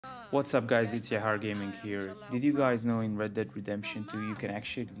What's up guys, it's Yahar Gaming here. Did you guys know in Red Dead Redemption 2 you can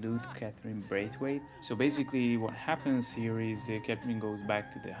actually loot Catherine Braithwaite? So basically what happens here is Catherine goes back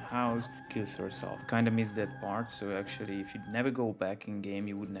to the house, kills herself. Kinda missed that part, so actually if you never go back in game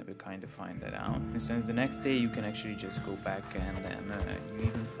you would never kinda find that out. And since the next day you can actually just go back and then you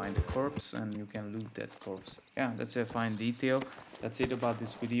even find a corpse and you can loot that corpse. Yeah, that's a fine detail. That's it about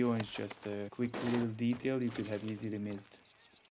this video, it's just a quick little detail you could have easily missed.